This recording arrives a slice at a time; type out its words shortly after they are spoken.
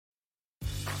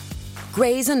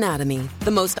Grey's Anatomy,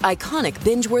 the most iconic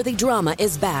binge-worthy drama,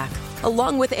 is back,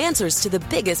 along with answers to the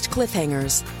biggest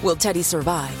cliffhangers. Will Teddy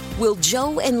survive? Will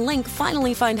Joe and Link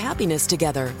finally find happiness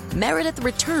together? Meredith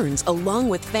returns along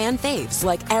with fan faves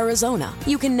like Arizona.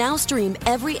 You can now stream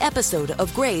every episode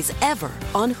of Grey's ever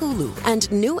on Hulu, and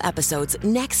new episodes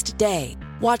next day.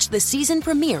 Watch the season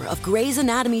premiere of Grey's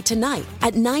Anatomy tonight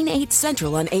at 9/8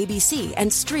 Central on ABC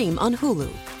and stream on Hulu.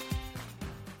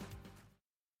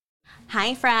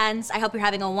 Hi friends, I hope you're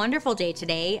having a wonderful day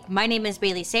today. My name is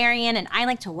Bailey Sarian and I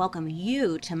like to welcome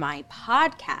you to my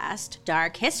podcast,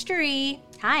 Dark History.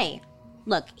 Hi.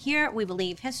 Look, here we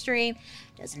believe history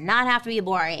does not have to be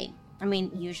boring. I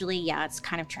mean, usually, yeah, it's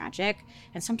kind of tragic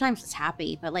and sometimes it's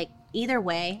happy, but either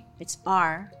way, it's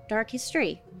our dark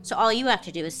history. So all you have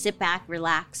to do is sit back,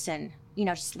 relax, and,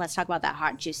 just let's talk about that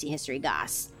hot, juicy history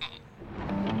goss.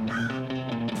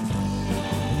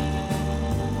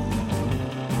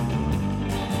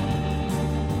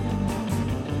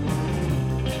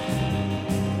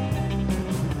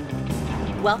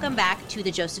 Welcome back to the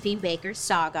Josephine Baker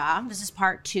saga. This is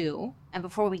part 2. And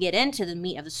before we get into the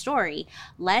meat of the story,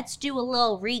 let's do a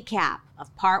little recap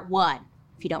of part 1.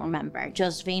 If you don't remember,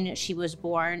 Josephine, she was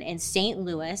born in St.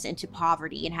 Louis into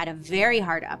poverty and had a very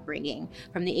hard upbringing.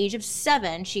 From the age of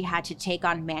 7, she had to take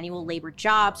on manual labor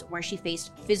jobs where she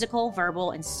faced physical,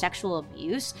 verbal, and sexual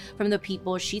abuse from the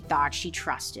people she thought she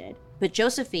trusted. But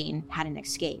Josephine had an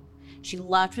escape. She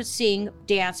loved to sing,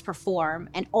 dance, perform,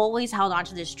 and always held on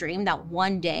to this dream that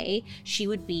one day she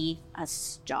would be a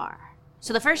star.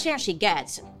 So the first chance she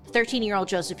gets, 13-year-old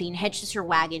Josephine hitches her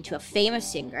wagon to a famous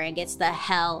singer and gets the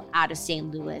hell out of St.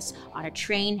 Louis on a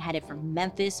train headed for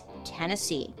Memphis,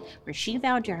 Tennessee, where she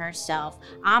vowed to herself,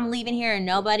 I'm leaving here a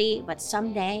nobody, but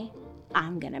someday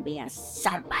I'm gonna be a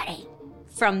somebody.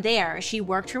 From there, she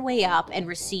worked her way up and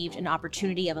received an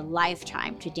opportunity of a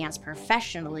lifetime to dance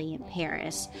professionally in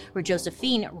Paris, where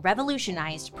Josephine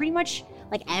revolutionized pretty much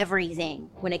everything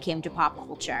when it came to pop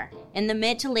culture. In the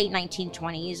mid to late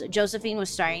 1920s, Josephine was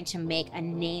starting to make a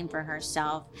name for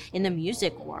herself in the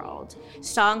music world.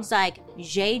 Songs like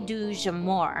J'ai deux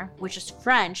amours, which is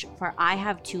French for I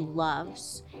have two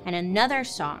loves, and another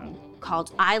song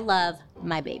called I Love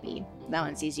My Baby. That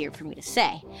one's easier for me to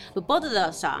say. But both of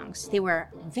those songs, they were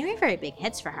very, very big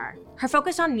hits for her. Her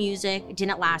focus on music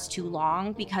didn't last too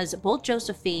long because both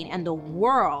Josephine and the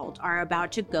world are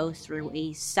about to go through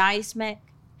a seismic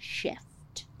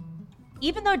shift.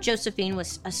 Even though Josephine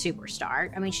was a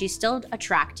superstar, she still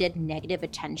attracted negative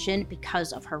attention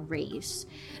because of her race.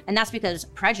 And that's because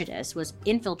prejudice was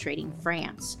infiltrating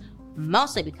France,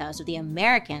 mostly because of the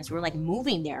Americans who were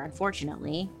moving there,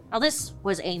 unfortunately. Now, this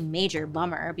was a major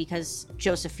bummer because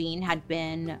Josephine had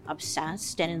been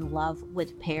obsessed and in love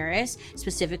with Paris,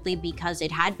 specifically because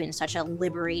it had been such a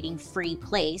liberating, free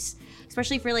place,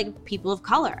 especially for people of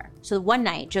color. So one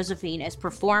night, Josephine is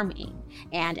performing,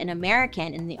 and an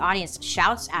American in the audience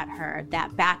shouts at her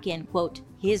that back in, quote,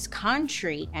 his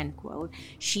country, end quote,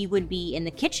 she would be in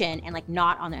the kitchen and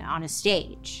not on a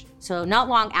stage. So not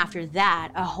long after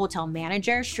that, a hotel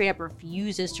manager straight up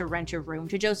refuses to rent a room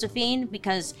to Josephine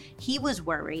because he was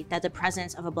worried that the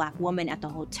presence of a Black woman at the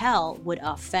hotel would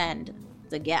offend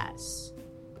the guests.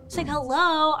 It's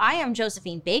hello, I am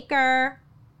Josephine Baker.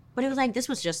 But it was this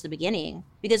was just the beginning,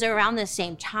 because around the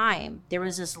same time, there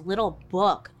was this little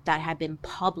book that had been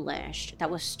published that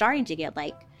was starting to get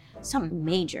some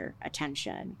major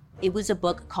attention. It was a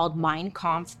book called Mein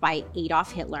Kampf by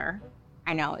Adolf Hitler.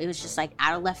 I know, it was just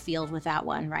out of left field with that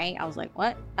one, right? I was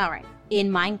what? All right.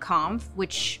 In Mein Kampf,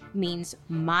 which means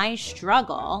my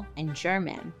struggle in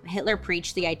German, Hitler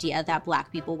preached the idea that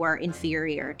Black people were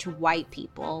inferior to white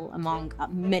people, among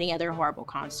many other horrible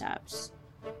concepts.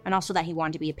 And also that he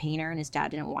wanted to be a painter and his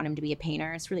dad didn't want him to be a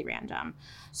painter. It's really random.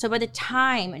 So by the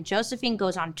time Josephine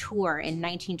goes on tour in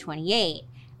 1928,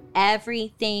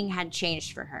 everything had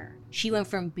changed for her. She went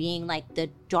from being the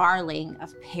darling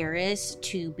of Paris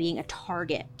to being a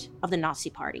target of the Nazi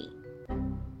party.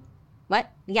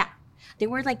 What? Yeah. There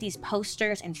were these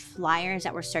posters and flyers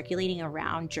that were circulating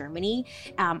around Germany,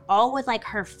 all with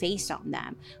her face on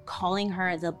them, calling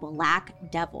her the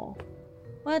Black Devil.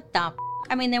 What the f***?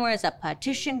 There was a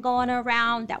petition going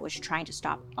around that was trying to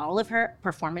stop all of her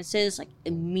performances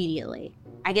immediately.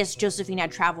 I guess Josephine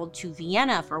had traveled to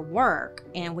Vienna for work,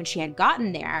 and when she had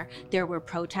gotten there, there were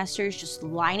protesters just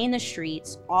lining the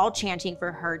streets, all chanting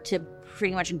for her to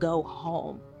pretty much go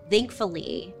home.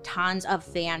 Thankfully, tons of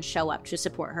fans show up to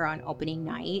support her on opening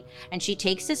night, and she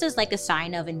takes this as a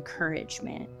sign of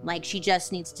encouragement. She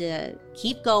just needs to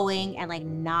keep going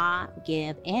and not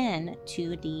give in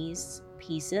to these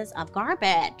pieces of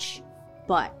garbage.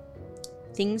 But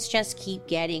things just keep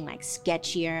getting like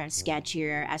sketchier and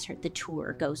sketchier as the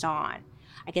tour goes on.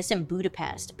 I guess in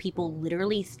Budapest, people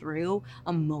literally threw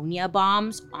ammonia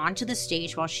bombs onto the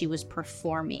stage while she was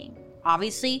performing.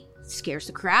 Obviously, scares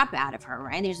the crap out of her,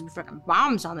 right? There's freaking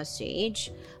bombs on the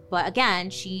stage. But again,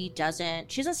 she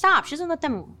doesn't stop. She doesn't let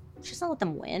them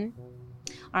win.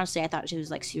 Honestly, I thought she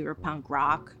was like super punk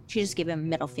rock. She just gave a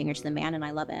middle finger to the man, and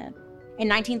I love it. In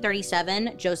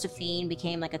 1937, Josephine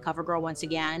became like a cover girl once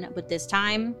again, but this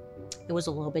time it was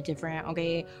a little bit different,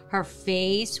 okay? Her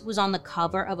face was on the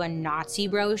cover of a Nazi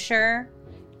brochure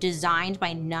designed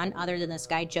by none other than this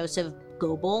guy, Joseph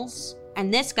Goebbels.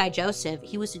 And this guy, Joseph,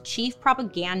 he was the chief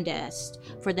propagandist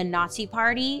for the Nazi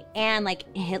party and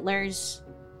like Hitler's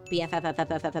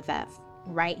BFF,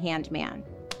 right-hand man.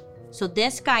 So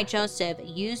this guy, Joseph,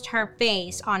 used her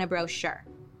face on a brochure.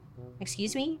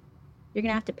 Excuse me? You're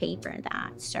gonna have to pay for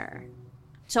that, sir.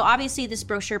 So obviously this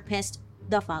brochure pissed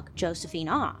the fuck Josephine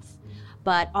off.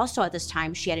 But also at this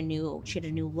time, she had a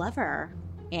new lover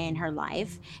in her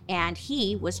life, and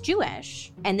he was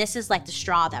Jewish. And this is like the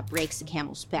straw that breaks the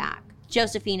camel's back.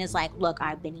 Josephine is like, look,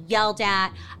 I've been yelled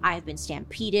at, I've been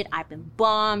stampeded, I've been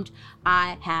bombed,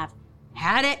 I have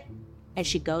had it. And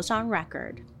she goes on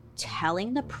record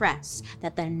telling the press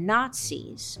that the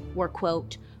Nazis were,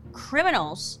 quote,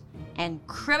 criminals, and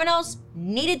criminals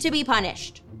needed to be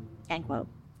punished, end quote.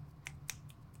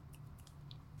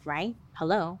 Right?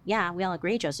 Hello? Yeah, we all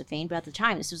agree, Josephine, but at the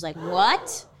time, this was like,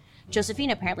 what?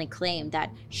 Josephine apparently claimed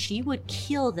that she would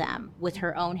kill them with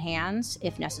her own hands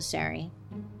if necessary.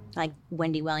 Like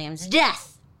Wendy Williams,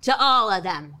 death to all of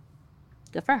them.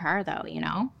 Good for her, though, you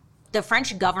know? The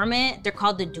French government, they're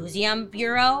called the Deuxième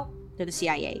Bureau. They're the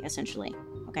CIA, essentially,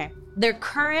 okay? Their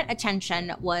current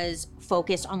attention was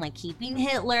focused on like keeping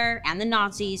Hitler and the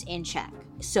Nazis in check.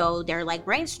 So they're like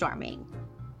brainstorming.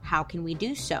 How can we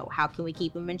do so? How can we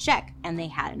keep them in check? And they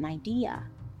had an idea.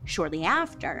 Shortly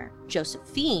after,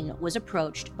 Josephine was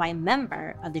approached by a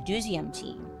member of the Deuxième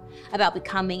team about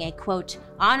becoming a, quote,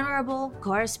 honorable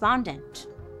correspondent.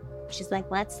 She's like,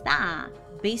 what's that?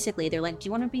 Basically, they're like, do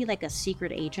you want to be like a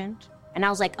secret agent? And I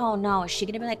was like, oh no, is she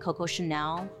gonna be like Coco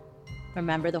Chanel?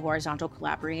 Remember the horizontal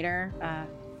collaborator? I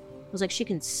was like, she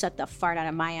can set the fart out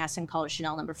of my ass and call it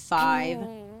Chanel number 5.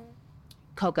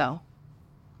 Coco,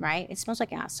 right? It smells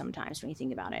like ass sometimes when you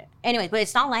think about it. Anyway, but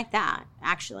it's not like that,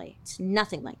 actually. It's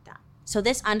nothing like that. So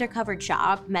this undercover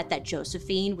job meant that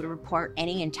Josephine would report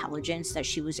any intelligence that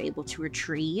she was able to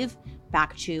retrieve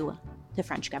back to the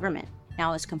French government.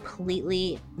 Now, it was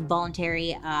completely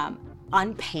voluntary,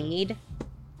 unpaid,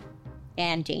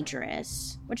 and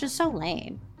dangerous, which is so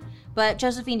lame. But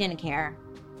Josephine didn't care,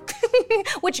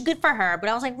 which good for her. But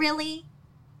I was like, really?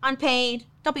 Unpaid?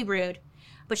 Don't be rude.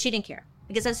 But she didn't care.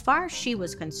 Because as far as she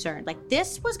was concerned, like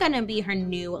this was going to be her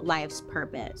new life's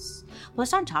purpose.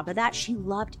 Plus on top of that, she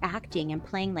loved acting and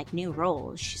playing like new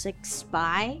roles. She's like,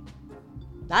 spy?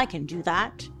 I can do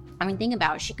that. I mean, think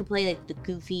about it. She could play like the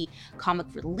goofy comic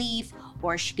relief,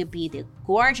 or she could be the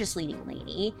gorgeous leading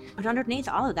lady. But underneath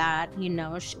all of that, you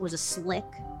know, she was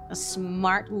a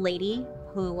smart lady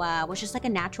who was just like a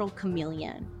natural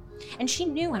chameleon. And she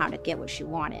knew how to get what she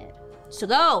wanted. So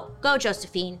go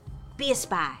Josephine, be a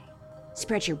spy.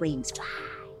 Spread your wings, fly.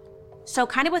 So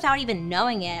kind of without even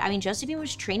knowing it, I mean, Josephine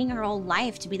was training her whole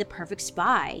life to be the perfect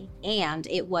spy. And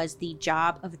it was the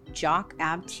job of Jacques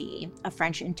Abti, a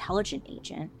French intelligence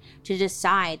agent, to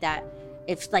decide that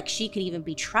if like she could even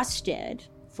be trusted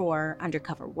for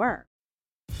undercover work.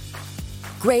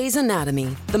 Grey's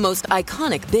Anatomy, the most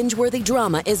iconic binge-worthy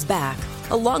drama, is back,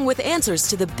 along with answers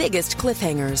to the biggest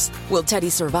cliffhangers. Will Teddy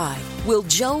survive? Will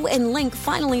Joe and Link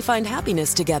finally find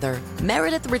happiness together?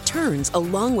 Meredith returns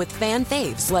along with fan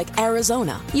faves like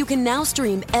Arizona. You can now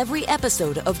stream every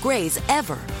episode of Grey's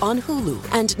ever on Hulu,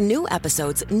 and new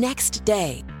episodes next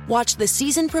day. Watch the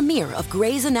season premiere of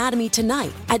Grey's Anatomy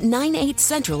tonight at 9/8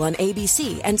 Central on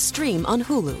ABC and stream on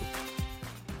Hulu.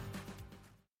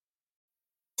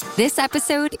 This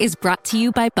episode is brought to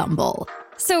you by Bumble.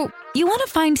 So, you want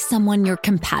to find someone you're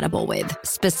compatible with,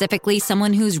 specifically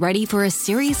someone who's ready for a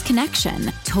serious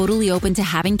connection, totally open to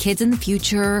having kids in the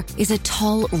future, is a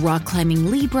tall, rock-climbing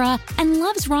Libra, and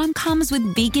loves rom-coms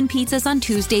with vegan pizzas on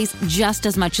Tuesdays just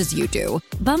as much as you do.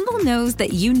 Bumble knows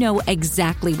that you know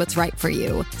exactly what's right for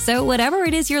you. So whatever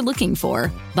it is you're looking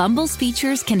for, Bumble's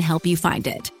features can help you find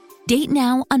it. Date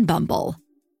now on Bumble.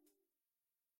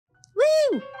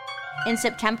 Woo! In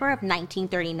September of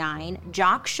 1939,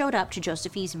 Jacques showed up to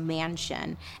Josephine's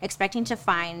mansion, expecting to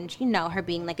find, you know, her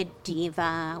being like a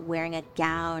diva, wearing a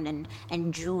gown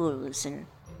and jewels, and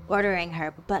ordering her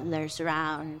butlers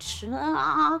around,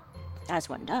 as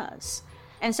one does.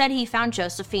 and said he found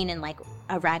Josephine in like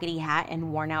a raggedy hat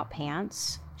and worn out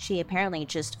pants. She apparently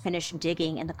just finished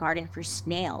digging in the garden for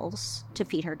snails to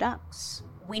feed her ducks.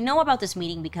 We know about this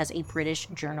meeting because a British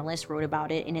journalist wrote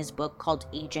about it in his book called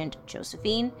Agent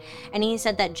Josephine, and he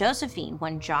said that Josephine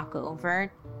won Jock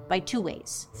over by 2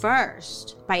 ways.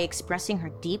 First, by expressing her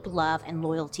deep love and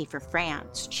loyalty for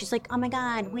France. She's like, oh my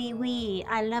God, oui,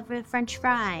 I love a French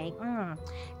fry.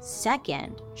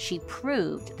 Second, she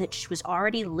proved that she was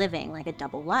already living like a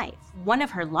double life. One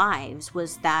of her lives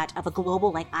was that of a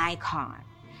global like icon,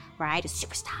 right? A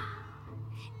superstar.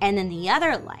 And then the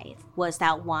other life was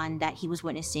that one that he was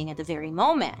witnessing at the very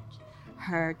moment.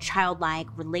 Her childlike,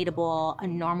 relatable, a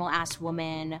normal-ass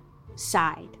woman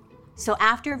side. So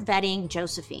after vetting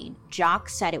Josephine, Jock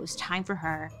said it was time for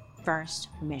her first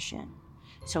mission.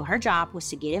 So her job was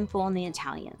to get info on the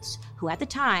Italians, who at the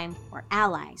time were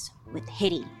allies with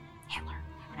Hitler.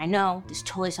 And I know this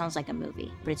totally sounds like a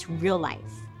movie, but it's real life.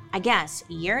 I guess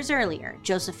years earlier,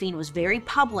 Josephine was very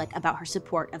public about her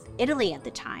support of Italy at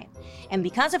the time. And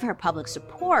because of her public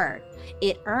support,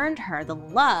 it earned her the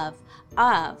love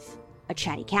of a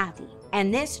chatty Cathy.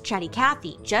 And this chatty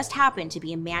Cathy just happened to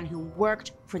be a man who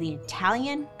worked for the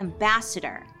Italian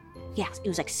ambassador. Yes, it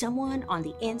was like someone on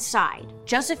the inside.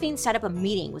 Josephine set up a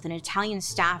meeting with an Italian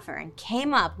staffer and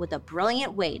came up with a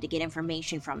brilliant way to get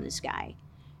information from this guy.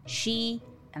 She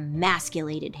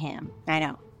emasculated him. I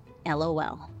know,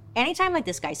 LOL. Anytime like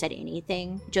this guy said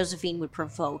anything, Josephine would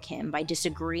provoke him by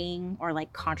disagreeing or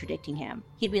like contradicting him.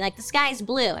 He'd be like, the sky's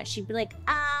blue. And she'd be like,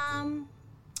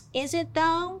 is it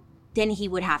though? Then he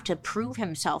would have to prove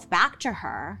himself back to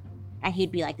her. And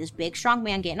he'd be like this big, strong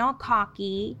man getting all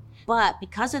cocky. But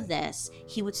because of this,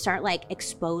 he would start like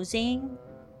exposing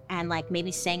and like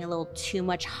maybe saying a little too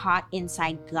much hot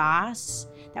inside goss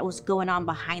that was going on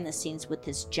behind the scenes with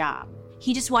his job.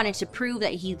 He just wanted to prove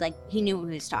that he knew what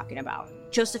he was talking about.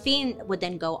 Josephine would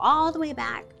then go all the way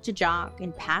back to Jock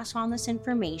and pass on this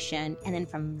information. And then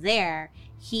from there,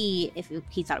 if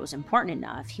he thought it was important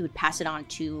enough, he would pass it on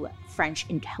to French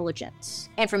intelligence.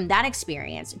 And from that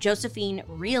experience, Josephine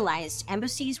realized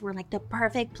embassies were like the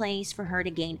perfect place for her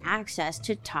to gain access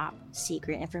to top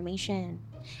secret information.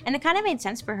 And it kind of made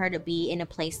sense for her to be in a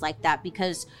place like that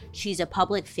because she's a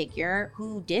public figure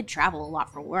who did travel a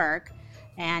lot for work.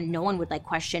 And no one would like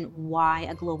question why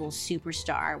a global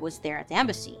superstar was there at the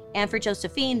embassy. And for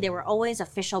Josephine, there were always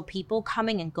official people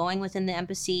coming and going within the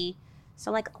embassy. So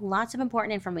like lots of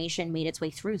important information made its way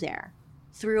through there.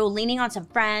 Through leaning on some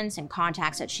friends and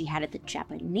contacts that she had at the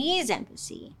Japanese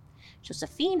embassy,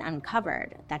 Josephine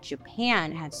uncovered that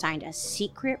Japan had signed a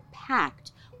secret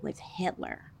pact with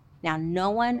Hitler. Now, no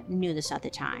one knew this at the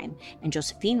time, and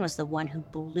Josephine was the one who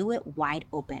blew it wide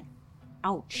open.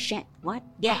 Oh shit, what?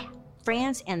 Yeah.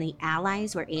 France and the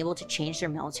Allies were able to change their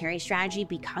military strategy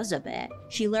because of it.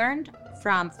 She learned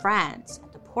from friends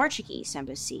at the Portuguese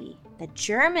embassy that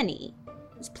Germany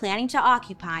was planning to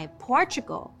occupy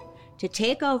Portugal to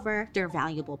take over their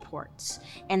valuable ports.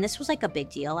 And this was like a big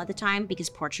deal at the time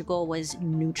because Portugal was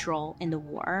neutral in the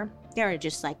war. They were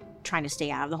just like trying to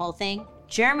stay out of the whole thing.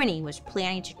 Germany was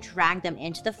planning to drag them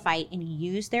into the fight and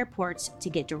use their ports to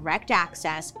get direct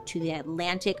access to the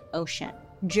Atlantic Ocean.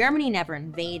 Germany never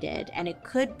invaded, and it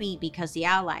could be because the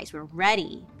Allies were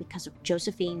ready because of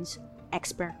Josephine's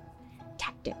expert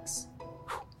tactics.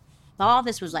 While all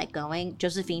this was like going,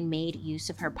 Josephine made use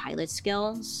of her pilot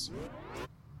skills.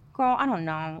 Girl, I don't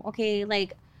know. Okay,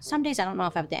 like some days I don't know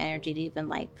if I have the energy to even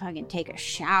like fucking take a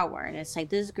shower. And it's like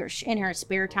this girl, in her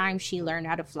spare time, she learned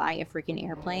how to fly a freaking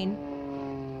airplane.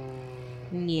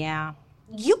 Yeah.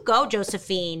 You go,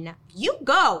 Josephine. You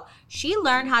go. She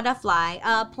learned how to fly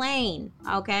a plane,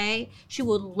 okay? She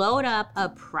would load up a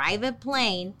private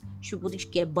plane. She would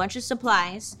get a bunch of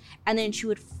supplies, and then she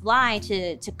would fly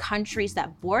to countries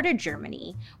that bordered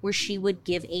Germany, where she would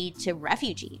give aid to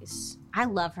refugees. I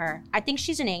love her. I think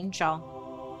she's an angel.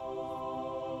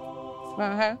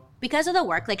 Because of the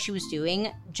work like she was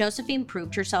doing, Josephine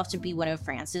proved herself to be one of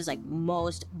France's like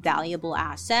most valuable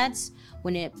assets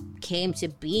when it came to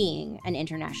being an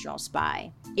international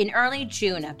spy. In early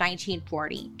June of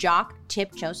 1940, Jock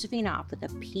tipped Josephine off with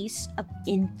a piece of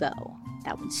info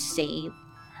that would save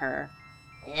her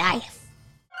life.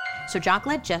 So Jock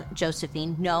let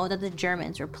Josephine know that the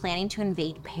Germans were planning to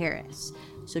invade Paris.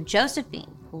 So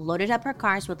Josephine loaded up her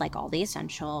cars with like all the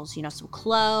essentials, some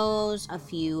clothes, a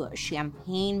few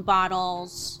champagne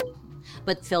bottles,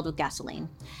 but filled with gasoline.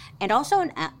 And also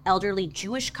an elderly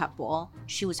Jewish couple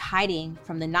she was hiding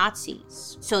from the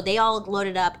Nazis. So they all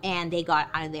loaded up and they got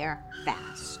out of there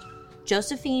fast.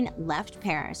 Josephine left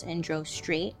Paris and drove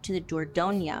straight to the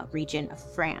Dordogne region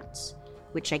of France.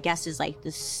 which I guess is like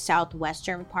the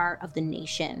southwestern part of the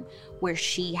nation, where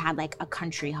she had like a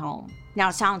country home. Now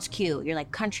it sounds cute. You're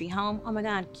like, country home? Oh my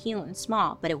God, cute and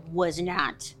small. But it was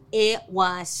not. It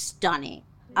was stunning.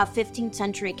 A 15th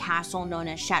century castle known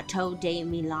as Chateau de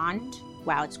Milan.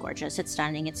 Wow, it's gorgeous. It's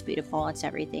stunning. It's beautiful. It's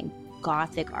everything.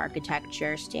 Gothic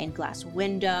architecture, stained glass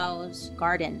windows,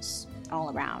 gardens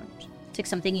all around. It's like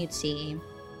something you'd see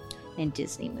in a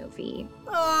Disney movie.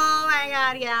 Oh my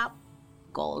God, yeah.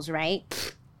 Goals,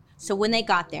 right? So when they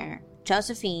got there,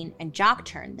 Josephine and Jacques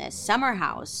turned this summer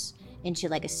house into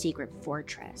like a secret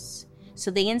fortress.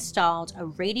 So they installed a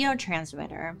radio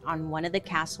transmitter on one of the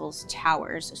castle's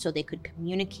towers so they could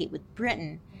communicate with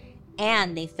Britain,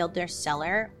 and they filled their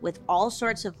cellar with all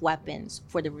sorts of weapons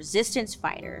for the resistance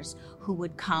fighters who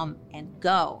would come and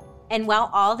go. And while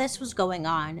all this was going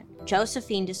on,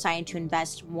 Josephine decided to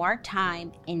invest more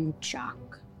time in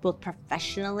Jacques, both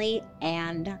professionally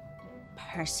and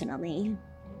personally.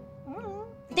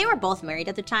 They were both married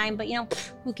at the time, but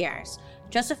who cares?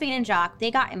 Josephine and Jacques,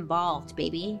 they got involved,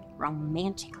 baby,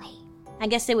 romantically. I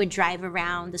guess they would drive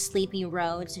around the sleepy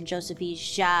roads in Josephine's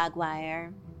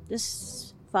Jaguar,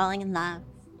 just falling in love,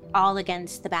 all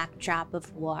against the backdrop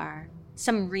of war.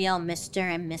 Some real Mr.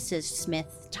 and Mrs.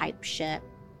 Smith type shit.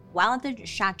 While at the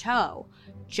chateau,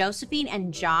 Josephine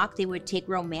and Jacques, they would take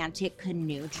romantic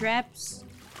canoe trips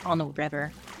on the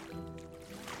river.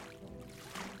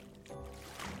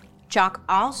 Jacques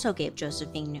also gave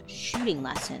Josephine shooting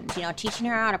lessons, teaching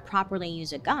her how to properly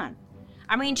use a gun.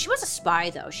 I mean, she was a spy,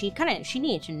 though. She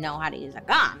needed to know how to use a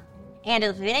gun. And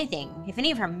if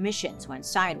any of her missions went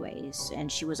sideways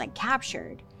and she was,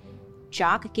 captured,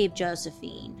 Jacques gave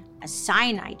Josephine a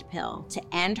cyanide pill to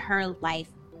end her life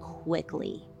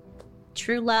quickly.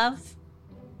 True love?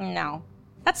 No.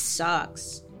 That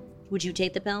sucks. Would you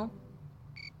take the pill?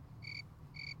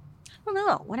 I don't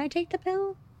know. Would I take the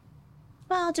pill?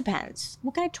 Well, it depends.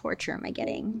 What kind of torture am I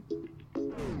getting?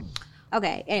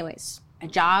 Okay, anyways, a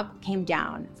job came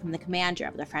down from the commander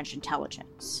of the French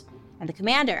intelligence. And the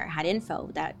commander had info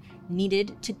that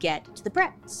needed to get to the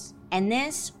Brits. And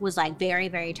this was very,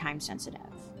 very time sensitive.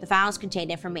 The files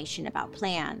contained information about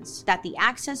plans that the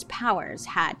Axis powers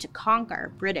had to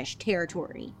conquer British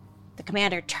territory. The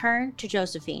commander turned to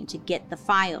Josephine to get the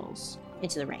files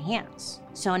into the right hands.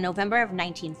 So in November of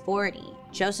 1940,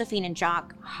 Josephine and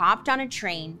Jacques hopped on a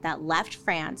train that left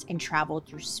France and traveled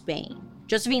through Spain.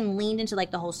 Josephine leaned into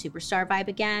the whole superstar vibe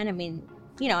again. I mean,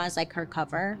 as her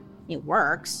cover, it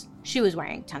works. She was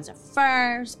wearing tons of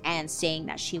furs and saying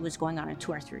that she was going on a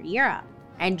tour through Europe.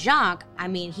 And Jacques,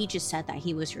 he just said that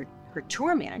he was her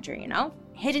tour manager,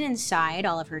 Hidden inside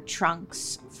all of her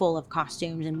trunks full of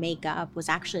costumes and makeup was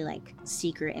actually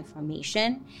secret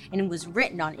information, and it was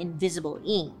written on invisible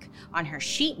ink on her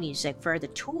sheet music for the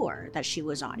tour that she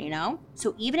was on,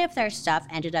 So even if their stuff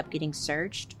ended up getting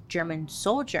searched, German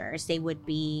soldiers, they would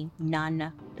be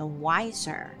none the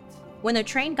wiser. When the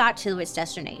train got to its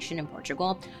destination in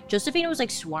Portugal, Josephine was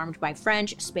swarmed by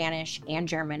French, Spanish, and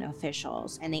German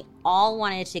officials, and they all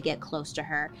wanted to get close to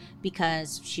her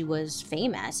because she was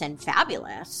famous and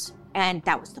fabulous. And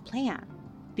that was the plan.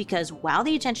 Because while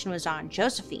the attention was on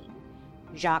Josephine,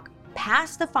 Jacques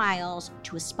passed the files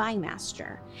to a spy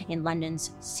master in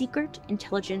London's Secret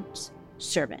Intelligence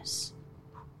Service.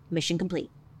 Mission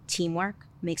complete. Teamwork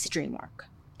makes the dream work.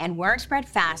 And word spread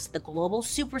fast, the global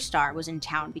superstar was in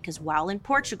town because while in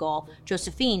Portugal,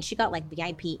 Josephine, she got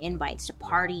VIP invites to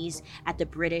parties at the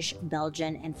British,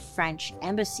 Belgian, and French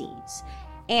embassies.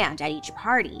 And at each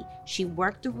party, she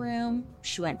worked the room.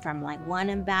 She went from one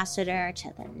ambassador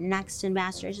to the next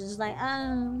ambassador. She was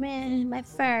oh man, my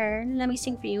fur, let me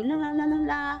sing for you, la la la la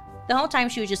la. The whole time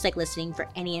she was just listening for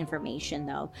any information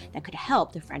though that could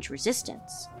help the French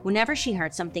resistance. Whenever she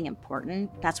heard something important,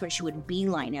 that's when she would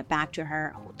beeline it back to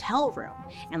her hotel room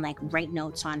and write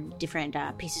notes on different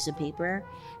pieces of paper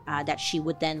that she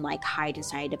would then hide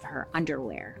inside of her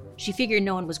underwear. She figured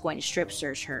no one was going to strip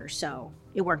search her, so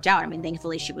it worked out.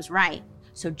 Thankfully she was right.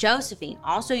 So Josephine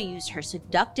also used her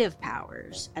seductive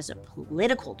powers as a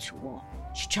political tool.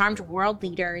 She charmed world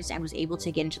leaders and was able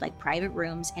to get into private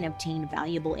rooms and obtain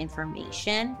valuable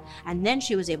information. And then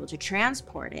she was able to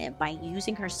transport it by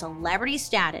using her celebrity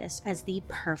status as the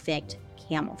perfect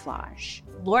camouflage.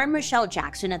 Lauren Michelle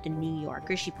Jackson at the New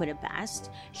Yorker, she put it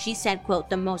best. She said, quote,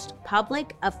 "The most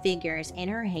public of figures in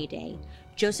her heyday,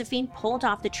 Josephine pulled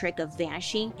off the trick of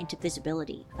vanishing into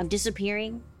visibility, of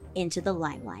disappearing into the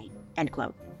limelight," end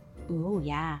quote. Ooh,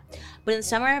 yeah. But in the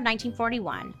summer of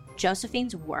 1941,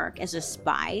 Josephine's work as a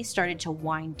spy started to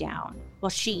wind down. While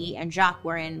she and Jacques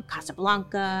were in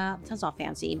Casablanca, sounds all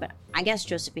fancy, but I guess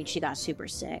Josephine, she got super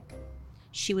sick.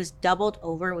 She was doubled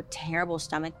over with terrible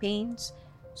stomach pains,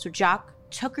 So Jock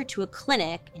took her to a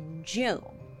clinic in June,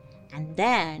 and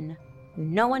then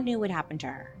no one knew what happened to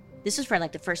her. This is for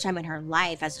like the first time in her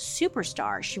life as a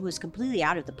superstar. She was completely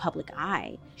out of the public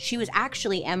eye. She was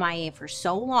actually MIA for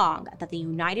so long that the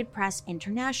United Press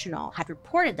International had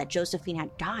reported that Josephine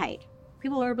had died.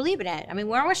 People were believing it. I mean,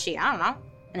 where was she? I don't know.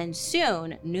 And then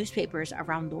soon, newspapers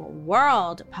around the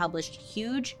world published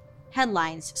huge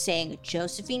headlines saying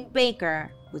Josephine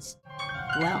Baker was,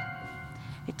 well,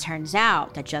 it turns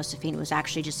out that Josephine was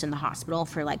actually just in the hospital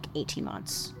for like 18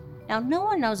 months. Now, no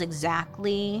one knows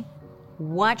exactly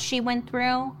what she went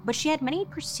through, but she had many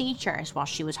procedures while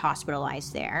she was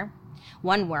hospitalized there.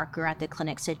 One worker at the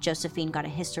clinic said Josephine got a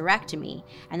hysterectomy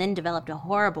and then developed a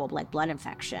horrible blood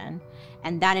infection.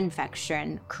 And that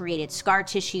infection created scar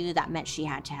tissue that meant she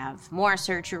had to have more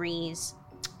surgeries.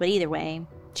 But either way,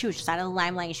 she was just out of the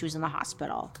limelight and she was in the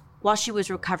hospital. While she was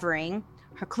recovering,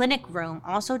 her clinic room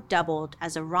also doubled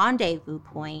as a rendezvous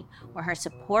point where her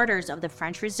supporters of the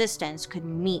French resistance could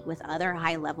meet with other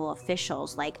high-level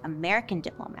officials like American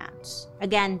diplomats.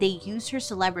 Again, they used her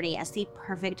celebrity as the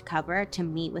perfect cover to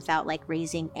meet without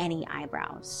raising any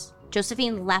eyebrows.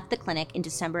 Josephine left the clinic in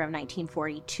December of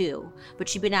 1942, but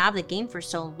she'd been out of the game for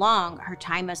so long, her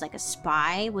time as a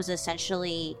spy was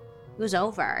essentially, it was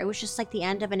over. It was just the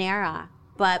end of an era.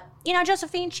 But,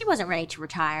 Josephine, she wasn't ready to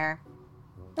retire.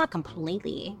 Not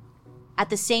completely. At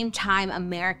the same time,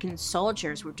 American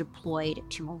soldiers were deployed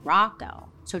to Morocco.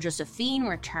 So Josephine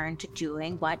returned to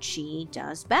doing what she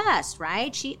does best,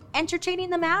 right? She entertaining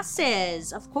the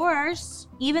masses, of course.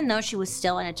 Even though she was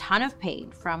still in a ton of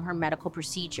pain from her medical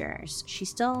procedures,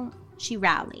 she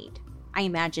rallied. I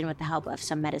imagine with the help of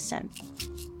some medicine.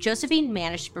 Josephine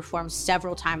managed to perform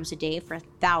several times a day for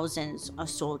thousands of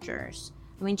soldiers.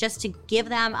 Just to give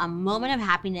them a moment of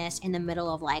happiness in the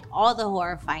middle of all the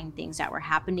horrifying things that were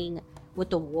happening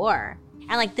with the war.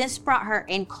 And this brought her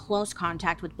in close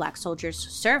contact with Black soldiers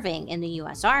serving in the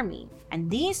US Army. And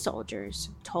these soldiers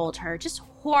told her just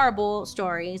horrible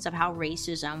stories of how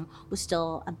racism was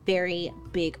still a very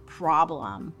big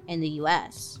problem in the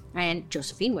US. And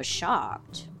Josephine was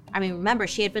shocked. Remember,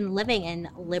 she had been living in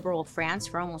liberal France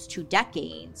for almost 2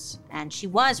 decades, and she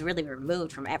was really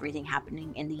removed from everything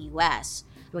happening in the US.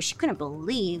 She couldn't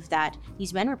believe that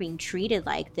these men were being treated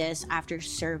like this after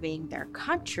serving their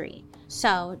country.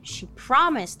 So she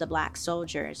promised the Black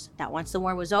soldiers that once the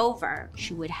war was over,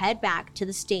 she would head back to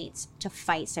the States to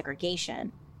fight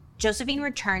segregation. Josephine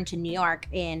returned to New York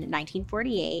in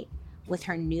 1948 with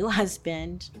her new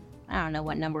husband. I don't know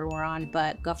what number we're on,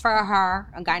 but good for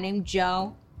her. A guy named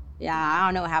Joe. Yeah, I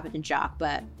don't know what happened to Jock,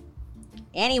 but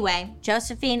anyway,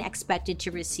 Josephine expected to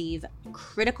receive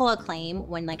critical acclaim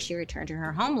when she returned to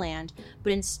her homeland,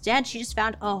 but instead she just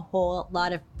found a whole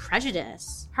lot of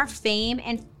prejudice. Her fame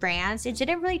in France, it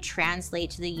didn't really translate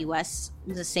to the US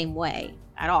the same way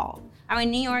at all.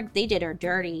 New York, they did her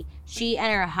dirty. She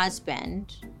and her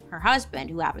husband,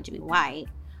 who happened to be white,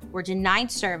 were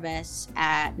denied service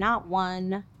at not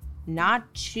 1,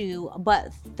 not 2,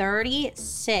 but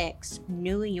 36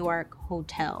 New York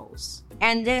hotels.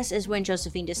 And this is when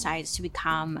Josephine decides to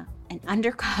become an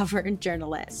undercover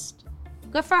journalist.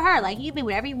 Good for her. You can be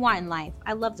whatever you want in life.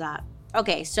 I love that.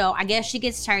 Okay, so I guess she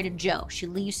gets tired of Joe. She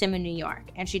leaves him in New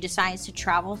York, and she decides to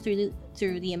travel through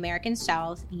the American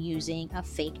South using a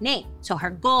fake name. So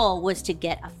her goal was to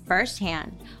get a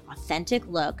first-hand, authentic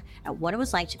look at what it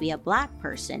was like to be a Black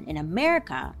person in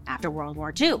America after World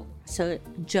War II. So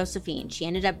Josephine, she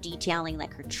ended up detailing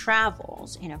her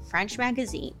travels in a French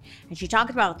magazine, and she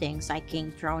talked about things like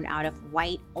getting thrown out of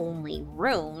white-only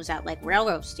rooms at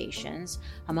railroad stations,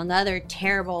 among other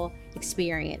terrible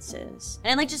experiences.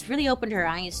 And it just really opened her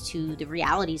eyes to the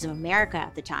realities of America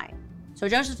at the time. So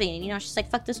Josephine, she's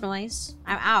fuck this noise,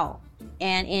 I'm out.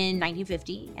 And in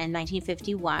 1950 and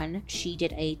 1951, she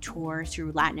did a tour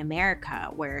through Latin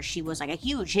America where she was a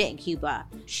huge hit in Cuba.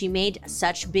 She made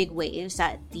such big waves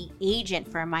that the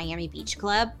agent for a Miami Beach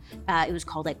club, it was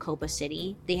called Copa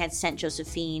City, they had sent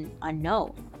Josephine a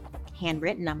note,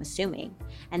 handwritten, I'm assuming,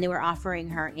 and they were offering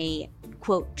her a,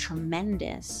 quote,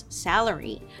 tremendous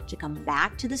salary to come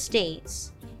back to the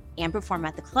States and perform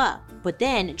at the club. But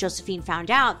then Josephine found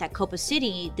out that Copa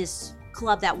City, this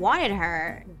club that wanted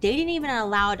her, they didn't even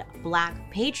allow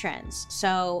Black patrons.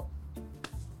 So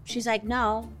she's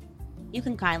no, you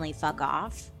can kindly fuck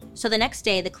off. So the next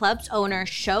day, the club's owner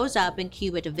shows up in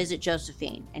Cuba to visit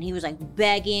Josephine, and he was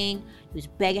begging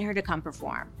her to come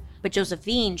perform. But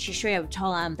Josephine, she straight up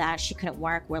told him that she couldn't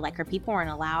work where her people weren't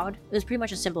allowed. It was pretty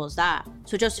much as simple as that.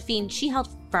 So Josephine, she held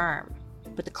firm.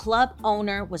 But the club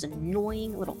owner was an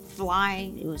annoying little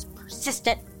fly. It was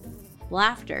persistent. Well,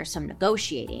 after some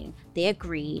negotiating, they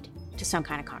agreed to some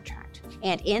kind of contract.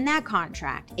 And in that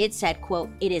contract, it said, quote,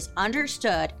 "It is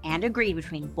understood and agreed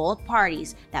between both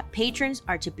parties that patrons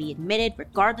are to be admitted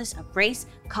regardless of race,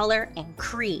 color, and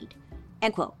creed,"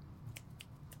 end quote.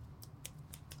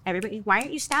 Everybody, why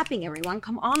aren't you snapping, everyone?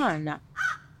 Come on.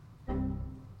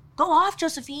 Go off,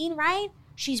 Josephine, right?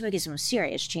 She's making some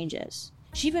serious changes.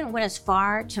 She even went as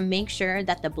far to make sure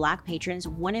that the Black patrons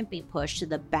wouldn't be pushed to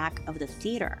the back of the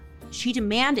theater. She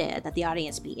demanded that the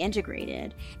audience be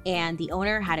integrated, and the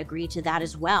owner had agreed to that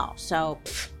as well. So,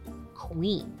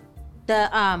 queen.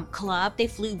 The club, they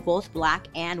flew both Black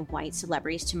and white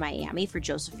celebrities to Miami for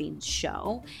Josephine's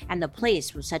show, and the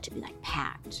place was said to be like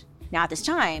packed. Now, at this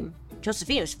time,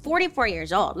 Josephine was 44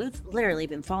 years old. We've literally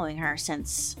been following her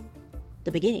since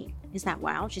the beginning. Isn't that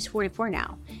wild? She's 44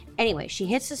 now. Anyway, she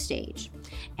hits the stage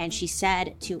and she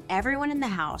said to everyone in the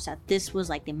house that this was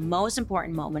like the most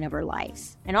important moment of her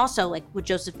life. And also, like with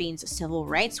Josephine's civil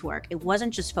rights work, it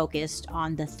wasn't just focused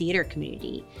on the theater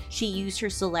community. She used her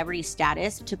celebrity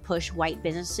status to push white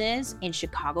businesses in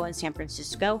Chicago and San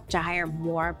Francisco to hire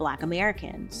more Black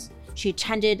Americans. She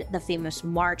attended the famous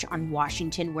March on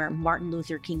Washington where Martin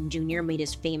Luther King Jr. made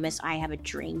his famous "I Have a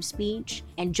Dream" speech.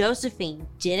 And Josephine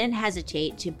didn't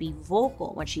hesitate to be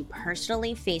vocal when she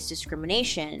personally faced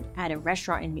discrimination at a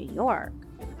restaurant in New York.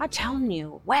 I'm telling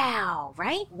you, wow,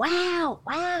 right? Wow.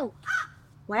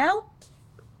 Well,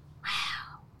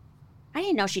 wow. I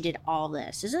didn't know she did all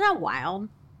this. Isn't that wild?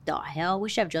 The hell? We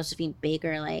should have Josephine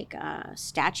Baker,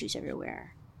 statues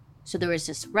everywhere. So there was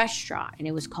this restaurant, and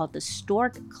it was called the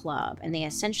Stork Club, and they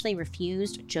essentially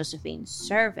refused Josephine's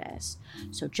service.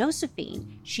 So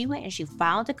Josephine, she went and she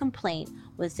filed a complaint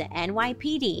with the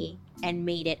NYPD and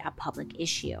made it a public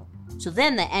issue. So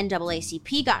then the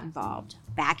NAACP got involved,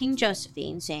 backing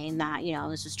Josephine, saying that,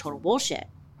 this is total bullshit.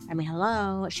 I mean,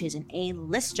 hello, she's an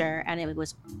A-lister, and it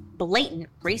was blatant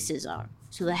racism.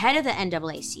 So the head of the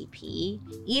NAACP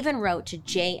even wrote to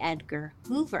J. Edgar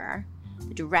Hoover,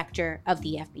 the director of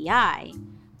the FBI,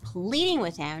 pleading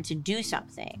with him to do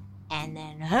something. And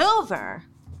then Hoover,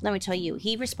 let me tell you,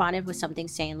 he responded with something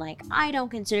saying like, "I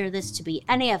don't consider this to be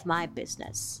any of my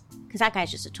business." Because that guy's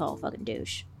just a total fucking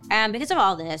douche. And because of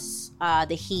all this,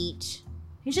 the heat,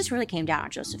 it just really came down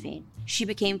on Josephine. She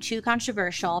became too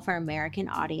controversial for American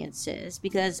audiences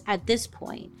because at this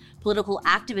point, political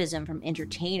activism from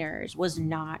entertainers was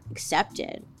not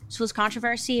accepted. So this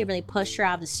controversy, it really pushed her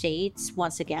out of the States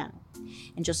once again.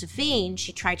 And Josephine,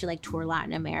 she tried to tour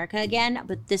Latin America again,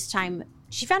 but this time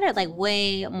she found it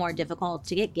way more difficult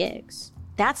to get gigs.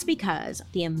 That's because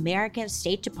the American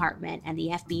State Department and the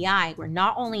FBI were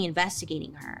not only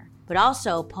investigating her, but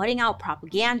also putting out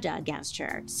propaganda against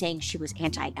her, saying she was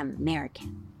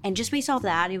anti-American. And just based off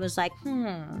that, it was like,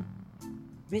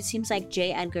 it seems like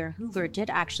J. Edgar Hoover did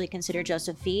actually consider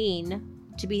Josephine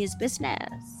to be his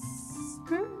business.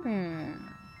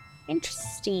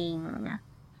 Interesting.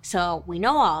 So we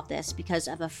know all of this because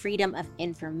of a Freedom of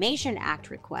Information Act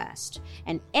request.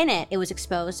 And in it, it was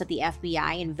exposed that the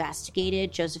FBI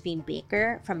investigated Josephine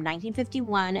Baker from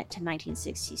 1951 to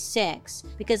 1966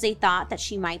 because they thought that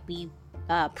she might be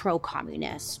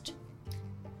pro-communist.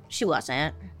 She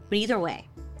wasn't. But either way,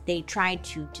 they tried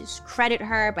to discredit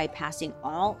her by passing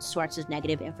all sorts of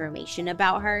negative information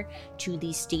about her to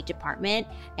the State Department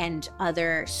and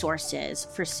other sources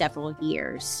for several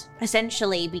years.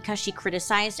 Essentially, because she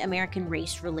criticized American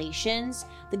race relations,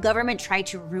 the government tried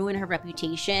to ruin her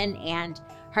reputation and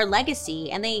her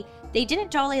legacy, and they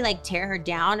didn't totally tear her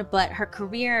down, but her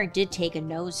career did take a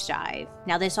nosedive.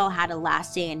 Now, this all had a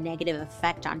lasting and negative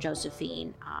effect on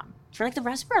Josephine for the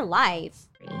rest of her life.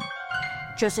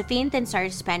 Josephine then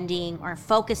started spending or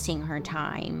focusing her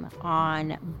time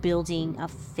on building a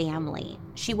family.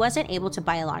 She wasn't able to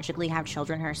biologically have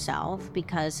children herself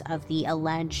because of the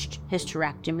alleged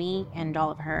hysterectomy and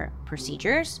all of her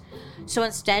procedures. So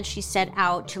instead, she set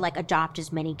out to adopt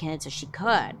as many kids as she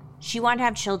could. She wanted to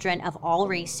have children of all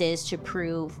races to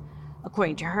prove,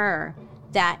 according to her,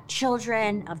 that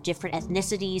children of different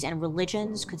ethnicities and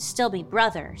religions could still be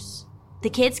brothers. The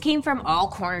kids came from all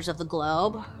corners of the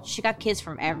globe. She got kids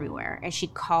from everywhere, and she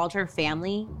called her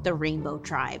family the Rainbow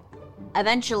Tribe.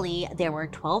 Eventually, there were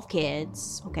 12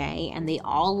 kids, and they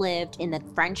all lived in the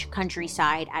French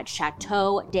countryside at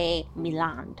Chateau de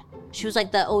Milan. She was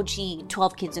the OG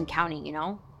 12 kids and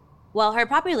counting, Well, her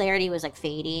popularity was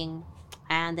fading,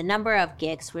 and the number of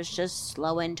gigs was just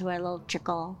slowing to a little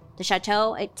trickle. The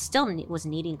chateau, it still was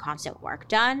needing constant work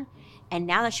done, and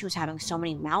now that she was having so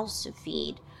many mouths to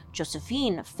feed,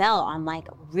 Josephine fell on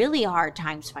really hard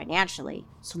times financially.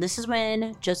 So this is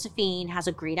when Josephine has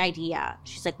a great idea.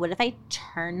 She's like, what if I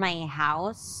turn my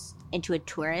house into a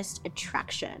tourist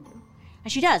attraction?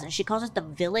 And she does, and she calls it the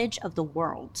Village of the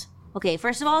World. Okay,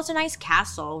 first of all, it's a nice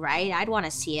castle, right? I'd want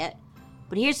to see it.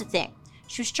 But here's the thing.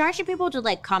 She was charging people to,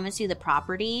 like, come and see the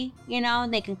property, you know?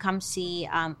 And they can come see,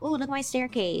 oh, look at my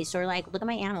staircase. Or, like, look at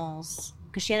my animals.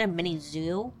 Because she had a mini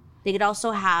zoo. They could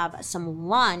also have some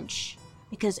lunch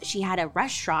because she had a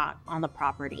restaurant on the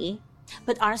property.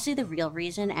 But honestly, the real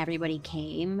reason everybody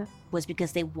came was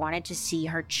because they wanted to see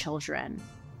her children,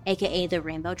 aka the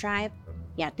Rainbow Tribe.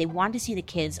 Yeah, they wanted to see the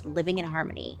kids living in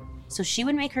harmony. So she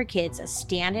would make her kids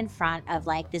stand in front of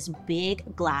like this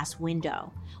big glass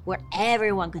window where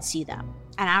everyone could see them.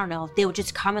 And I don't know, they would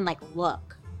just come and like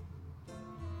look.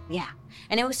 Yeah.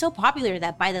 And it was so popular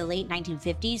that by the late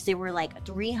 1950s, there were like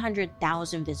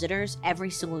 300,000 visitors every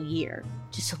single year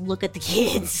just to look at the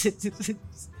kids.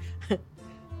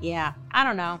 Yeah, I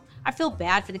don't know. I feel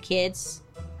bad for the kids.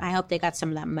 I hope they got some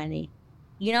of that money.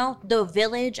 You know, the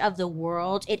village of the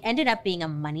world, it ended up being a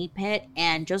money pit,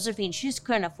 and Josephine, she just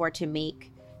couldn't afford to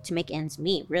make ends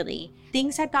meet, really.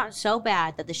 Things had gotten so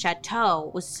bad that the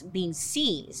chateau was being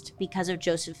seized because of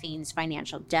Josephine's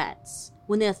financial debts.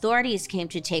 When the authorities came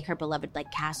to take her beloved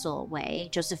like castle away,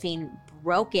 Josephine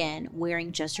broke in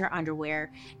wearing just her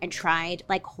underwear and tried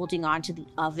like holding on to the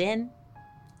oven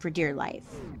for dear life.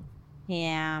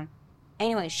 Yeah.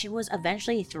 Anyway, she was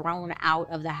eventually thrown out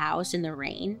of the house in the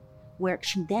rain, where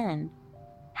she then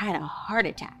had a heart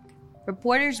attack.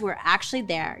 Reporters were actually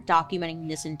there documenting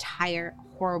this entire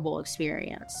horrible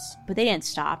experience. But they didn't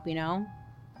stop, you know?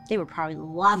 They were probably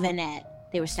loving it.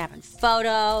 They were snapping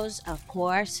photos of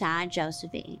poor, sad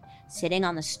Josephine, sitting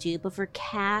on the stoop of her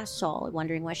castle,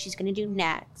 wondering what she's going to do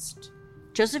next.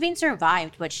 Josephine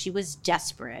survived, but she was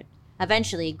desperate.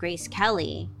 Eventually, Grace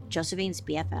Kelly, Josephine's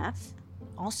BFF,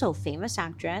 also famous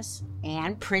actress,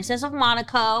 and Princess of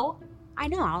Monaco. I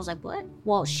know, I was like, what?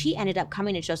 Well, she ended up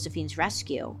coming to Josephine's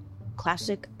rescue.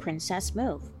 Classic princess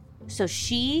move. So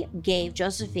she gave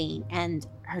Josephine and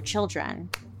her children,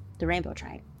 the Rainbow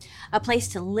Tribe, a place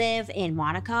to live in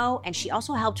Monaco, and she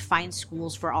also helped find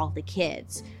schools for all the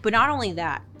kids. But not only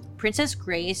that, Princess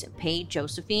Grace paid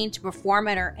Josephine to perform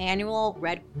at her annual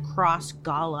Red Cross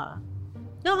Gala.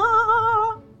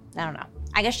 Ah! I don't know.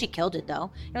 I guess she killed it,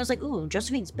 though. It was like, ooh,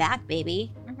 Josephine's back,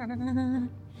 baby.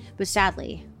 But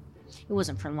sadly, it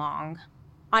wasn't for long.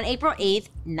 On April 8th,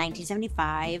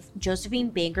 1975, Josephine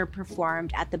Baker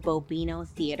performed at the Bobino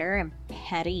Theater in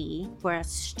Paris for a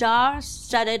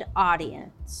star-studded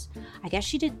audience. I guess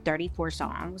she did 34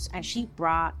 songs, and she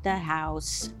brought the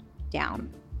house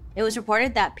down. It was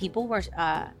reported that people were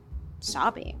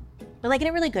sobbing, but like in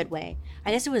a really good way.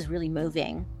 I guess it was really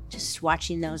moving. Just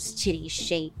watching those titties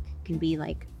shake can be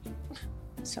like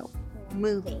so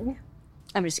moving.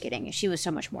 I'm just kidding. She was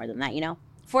so much more than that, you know?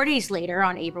 4 days later,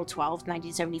 on April 12th,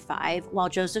 1975, while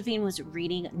Josephine was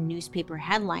reading newspaper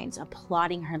headlines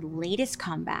applauding her latest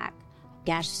comeback,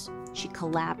 guess she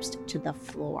collapsed to the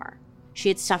floor. She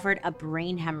had suffered a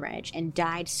brain hemorrhage and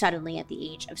died suddenly at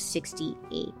the age of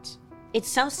 68. It's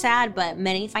so sad, but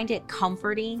many find it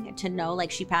comforting to know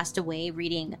like she passed away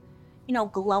reading, you know,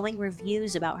 glowing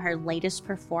reviews about her latest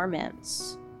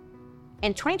performance.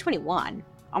 In 2021,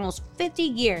 almost 50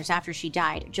 years after she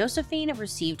died, Josephine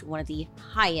received one of the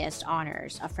highest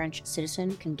honors a French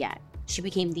citizen can get. She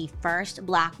became the first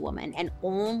Black woman and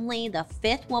only the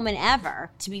 5th woman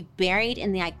ever to be buried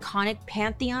in the iconic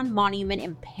Pantheon monument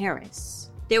in Paris.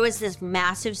 There was this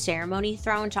massive ceremony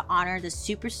thrown to honor the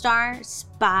superstar,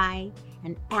 spy,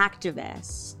 and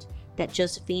activist that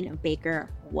Josephine Baker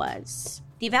was.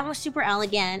 The event was super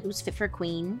elegant, it was fit for a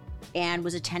queen, and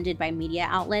was attended by media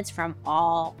outlets from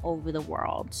all over the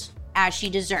world, as she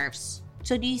deserves.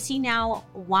 So do you see now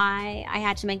why I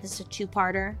had to make this a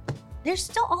 2-parter? There's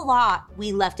still a lot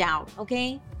we left out,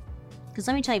 okay? Because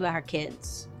let me tell you about her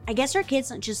kids. I guess her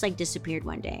kids just like disappeared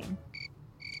one day.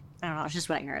 I don't know, it's just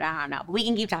what I heard, I don't know. But we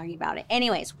can keep talking about it.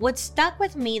 Anyways, what stuck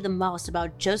with me the most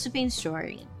about Josephine's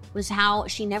story was how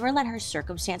she never let her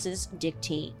circumstances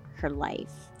dictate her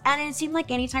life. And it seemed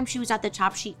like anytime she was at the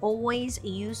top, she always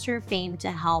used her fame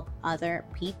to help other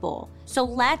people. So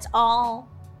let's all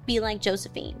be like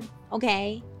Josephine,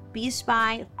 okay? Be a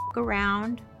spy, f***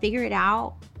 around, figure it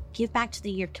out, give back to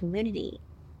your community.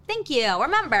 Thank you.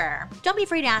 Remember, don't be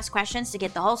afraid to ask questions to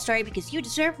get the whole story because you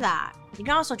deserve that. You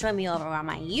can also join me over on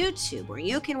my YouTube where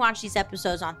you can watch these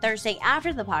episodes on Thursday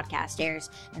after the podcast airs.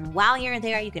 And while you're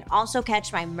there, you can also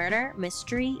catch my murder,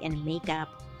 mystery, and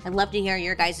makeup. I'd love to hear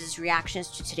your guys' reactions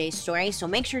to today's story, so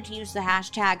make sure to use the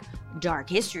hashtag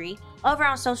 #DarkHistory over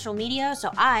on social media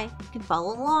so I can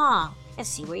follow along and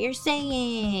see what you're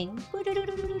saying.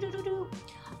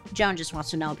 Joan just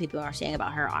wants to know what people are saying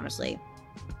about her, honestly.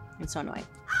 It's so annoying.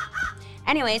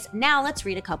 Anyways, now let's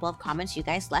read a couple of comments you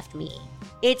guys left me.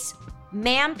 It's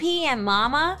Mampy and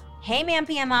Mama. Hey, Man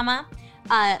PM Mama,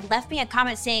 left me a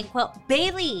comment saying, quote,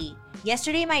 Bailey,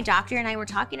 yesterday my doctor and I were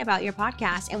talking about your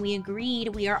podcast and we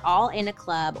agreed we are all in a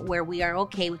club where we are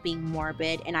okay with being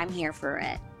morbid and I'm here for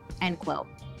it, end quote.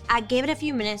 I gave it a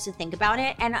few minutes to think about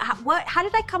it, and how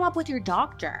did I come up with your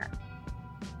doctor?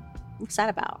 What's that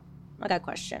about? I got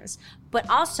questions. But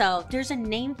also, there's a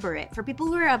name for it. For people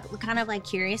who are kind of like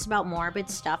curious about morbid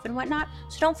stuff and whatnot,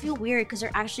 so don't feel weird because there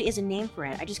actually is a name for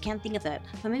it. I just can't think of it.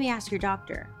 But maybe ask your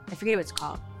doctor. I forget what it's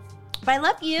called. But I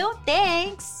love you.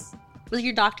 Thanks. Was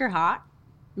your doctor hot?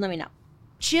 Let me know.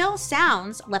 Chill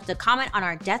Sounds left a comment on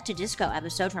our Death to Disco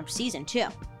episode from season 2,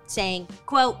 saying,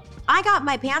 quote, I got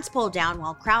my pants pulled down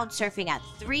while crowd surfing at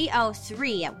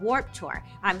 303 at Warped Tour.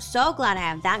 I'm so glad I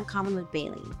have that in common with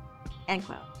Bailey, end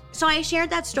quote. So I shared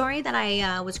that story that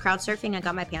I was crowd surfing. I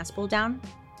got my pants pulled down.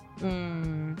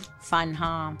 Fun,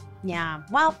 huh? Yeah.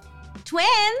 Well,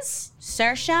 twins!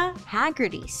 Saoirse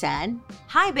Haggerty said,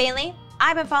 Hi, Bailey.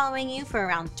 I've been following you for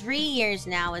around 3 years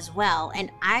now as well, and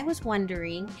I was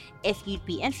wondering if you'd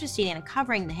be interested in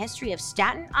covering the history of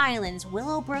Staten Island's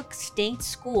Willowbrook State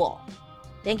School.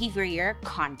 Thank you for your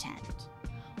content.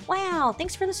 Wow,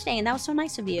 thanks for listening. That was so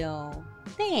nice of you.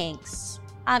 Thanks.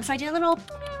 So I did a little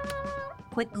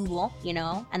quick Google,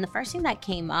 and the first thing that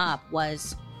came up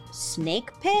was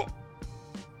snake pit,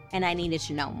 and I needed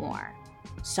to know more.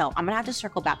 So I'm gonna have to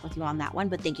circle back with you on that one,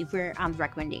 but thank you for the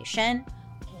recommendation.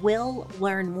 We'll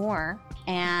learn more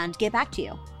and get back to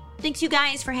you. Thanks you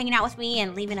guys for hanging out with me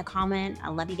and leaving a comment. I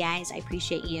love you guys. I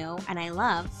appreciate you, and I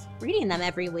love reading them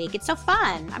every week. It's so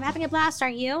fun. I'm having a blast,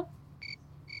 aren't you?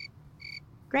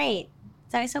 Great.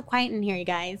 It's always so quiet in here, you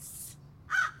guys.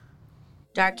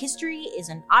 Dark History is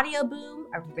an Audio Boom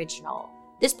original.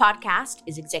 This podcast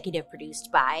is executive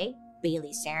produced by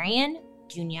Bailey Sarian,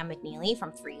 Junia McNeely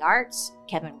from 3 Arts,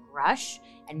 Kevin Grush,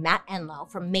 and Matt Enlow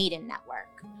from Maiden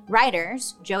Network.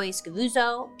 Writers, Joey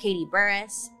Scavuzzo, Katie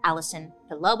Burris, Allison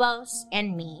Pilobos,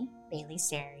 and me, Bailey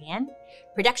Sarian.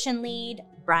 Production lead,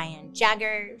 Brian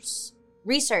Jaggers.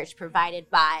 Research provided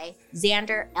by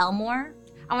Xander Elmore.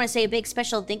 I want to say a big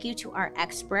special thank you to our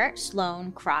expert,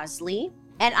 Sloan Crosley.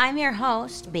 And I'm your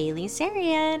host, Bailey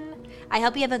Sarian. I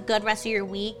hope you have a good rest of your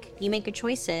week. You make good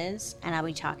choices, and I'll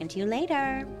be talking to you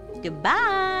later.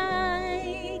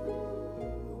 Goodbye.